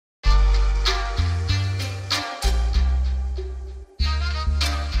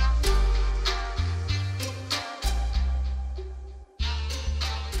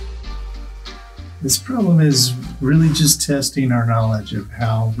This problem is really just testing our knowledge of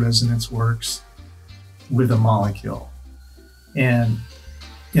how resonance works with a molecule. And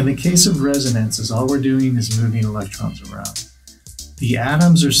in the case of resonances, all we're doing is moving electrons around. The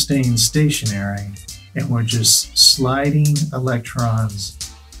atoms are staying stationary, and we're just sliding electrons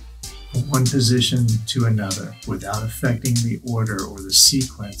from one position to another without affecting the order or the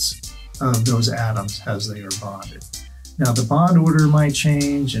sequence of those atoms as they are bonded. Now, the bond order might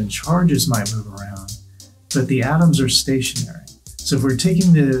change and charges might move around, but the atoms are stationary. So if we're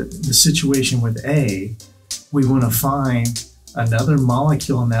taking the situation with A, we want to find another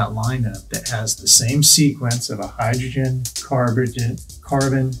molecule in that lineup that has the same sequence of a hydrogen,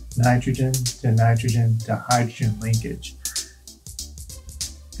 carbon, nitrogen to hydrogen linkage.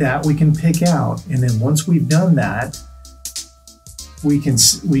 That we can pick out, and then once we've done that, we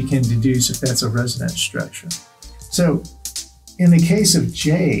can deduce if that's a resonance structure. So in the case of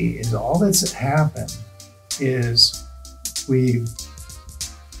J, is all that's happened is we've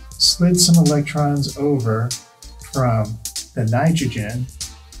slid some electrons over from the nitrogen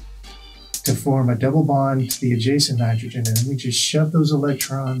to form a double bond to the adjacent nitrogen, and then we just shove those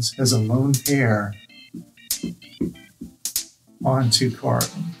electrons as a lone pair onto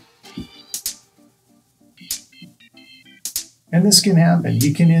carbon. And this can happen.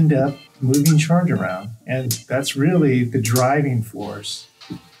 You can end up moving charge around, and that's really the driving force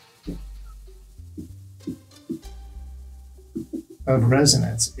of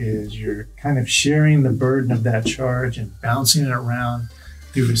resonance, is you're kind of sharing the burden of that charge and bouncing it around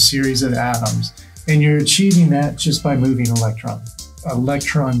through a series of atoms. And you're achieving that just by moving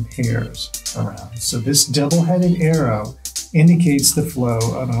electron pairs around. So this double-headed arrow indicates the flow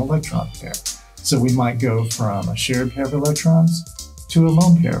of an electron pair. So we might go from a shared pair of electrons to a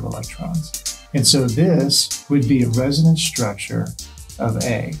lone pair of electrons. And so this would be a resonance structure of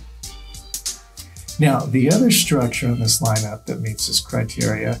A. Now, the other structure in this lineup that meets this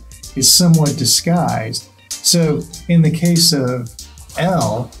criteria is somewhat disguised. So in the case of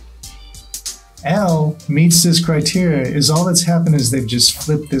L meets this criteria, is all that's happened is they've just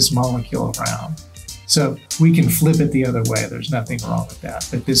flipped this molecule around. So we can flip it the other way. There's nothing wrong with that.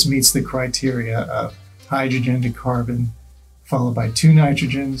 But this meets the criteria of hydrogen to carbon, followed by two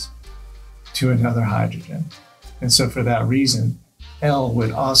nitrogens to another hydrogen. And so for that reason, L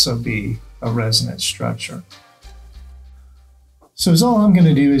would also be a resonance structure. So all I'm going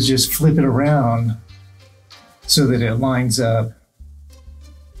to do is just flip it around so that it lines up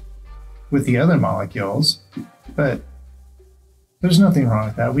with the other molecules, but there's nothing wrong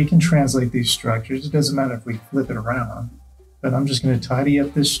with that. We can translate these structures. It doesn't matter if we flip it around, but I'm just going to tidy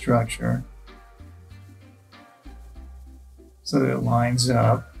up this structure so that it lines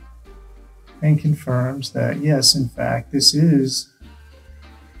up and confirms that, yes, in fact, this is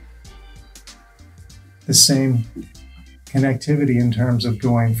the same connectivity in terms of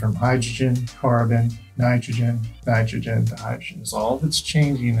going from hydrogen, carbon, nitrogen to hydrogen. So all that's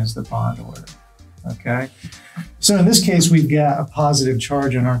changing is the bond order, okay? So in this case, we've got a positive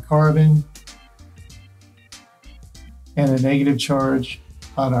charge on our carbon and a negative charge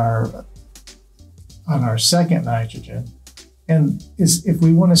on our second nitrogen. And if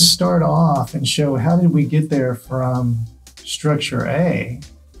we want to start off and show how did we get there from structure A,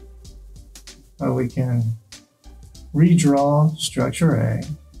 well, we can redraw structure A.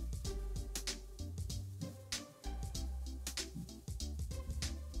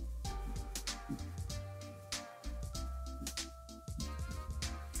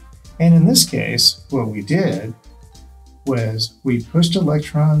 And in this case, what we did was we pushed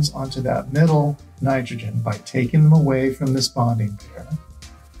electrons onto that middle nitrogen by taking them away from this bonding pair.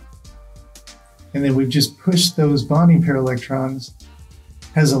 And then we've just pushed those bonding pair electrons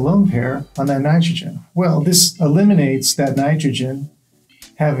as a lone pair on that nitrogen. Well, this eliminates that nitrogen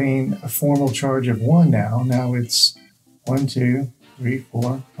having a formal charge of 1 now. Now it's 1, 2, 3,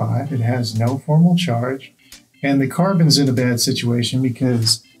 4, 5. It has no formal charge. And the carbon's in a bad situation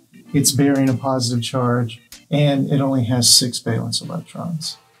because it's bearing a positive charge and it only has 6 valence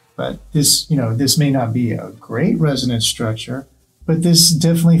electrons. But this may not be a great resonance structure, but this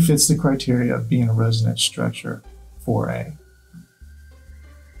definitely fits the criteria of being a resonance structure for A.